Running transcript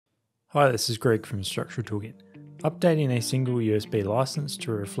Hi, this is Greg from Structural Toolkit. Updating a single USB license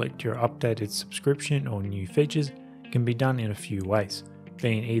to reflect your updated subscription or new features can be done in a few ways,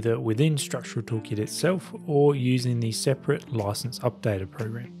 being either within Structural Toolkit itself or using the separate license updater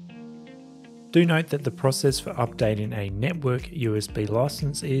program. Do note that the process for updating a network USB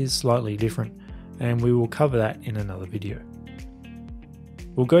license is slightly different, and we will cover that in another video.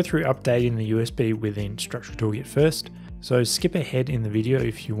 We'll go through updating the USB within Structural Toolkit first, so skip ahead in the video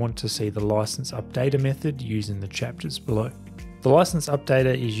if you want to see the license updater method using the chapters below. The license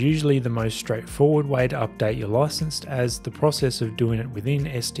updater is usually the most straightforward way to update your license, as the process of doing it within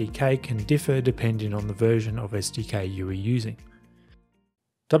SDK can differ depending on the version of SDK you are using.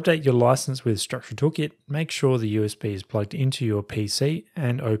 To update your license with Structural Toolkit, make sure the USB is plugged into your PC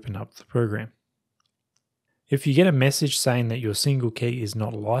and open up the program. If you get a message saying that your single key is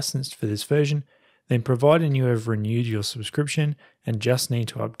not licensed for this version, then providing you have renewed your subscription and just need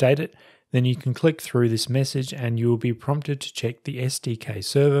to update it, then you can click through this message and you will be prompted to check the SDK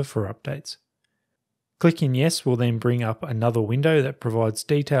server for updates. Clicking yes will then bring up another window that provides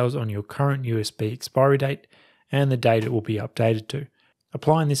details on your current USB expiry date and the date it will be updated to.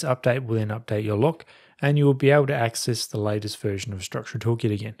 Applying this update will then update your lock and you will be able to access the latest version of Structural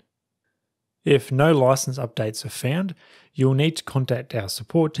Toolkit again. If no license updates are found, you'll need to contact our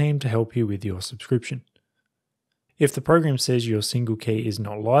support team to help you with your subscription. If the program says your single key is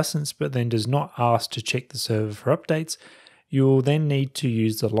not licensed but then does not ask to check the server for updates, you will then need to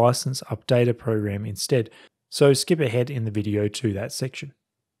use the license updater program instead, so skip ahead in the video to that section.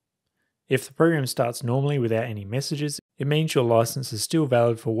 If the program starts normally without any messages, it means your license is still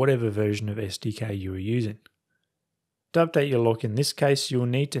valid for whatever version of SDK you are using. To update your lock in this case, you will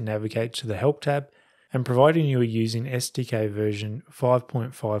need to navigate to the Help tab, and providing you are using SDK version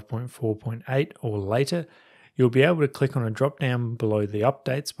 5.5.4.8 or later, you'll be able to click on a drop down below the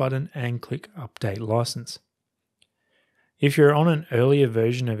Updates button and click Update License. If you're on an earlier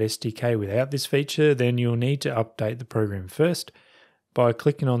version of SDK without this feature, then you'll need to update the program first by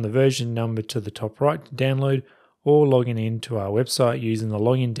clicking on the version number to the top right to download, or logging in to our website using the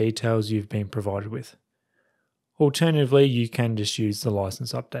login details you've been provided with. Alternatively, you can just use the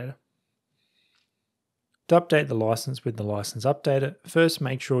license updater. To update the license with the license updater, first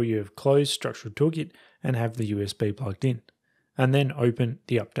make sure you have closed Structural Toolkit and have the USB plugged in, and then open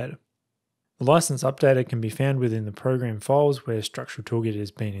the updater. The license updater can be found within the program files where Structural Toolkit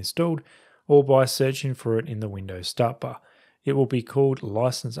has been installed, or by searching for it in the Windows start bar. It will be called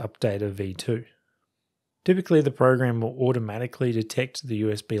License Updater v2. Typically, the program will automatically detect the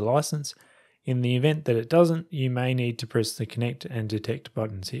USB license. In the event that it doesn't, you may need to press the Connect and Detect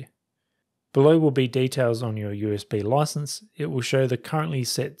buttons here. Below will be details on your USB license. It will show the currently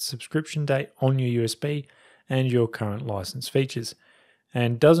set subscription date on your USB and your current license features,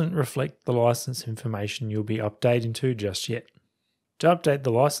 and doesn't reflect the license information you'll be updating to just yet. To update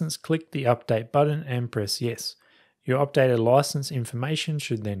the license, click the Update button and press Yes. Your updated license information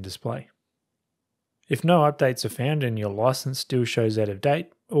should then display. If no updates are found and your license still shows out of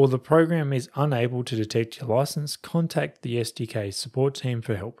date, or the program is unable to detect your license, contact the SDK support team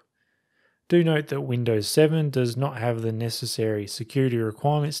for help. Do note that Windows 7 does not have the necessary security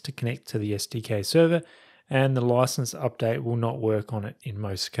requirements to connect to the SDK server, and the license update will not work on it in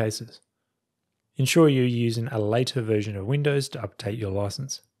most cases. Ensure you're using a later version of Windows to update your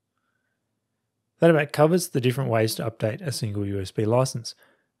license. That about covers the different ways to update a single USB license.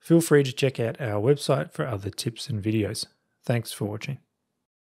 Feel free to check out our website for other tips and videos. Thanks for watching.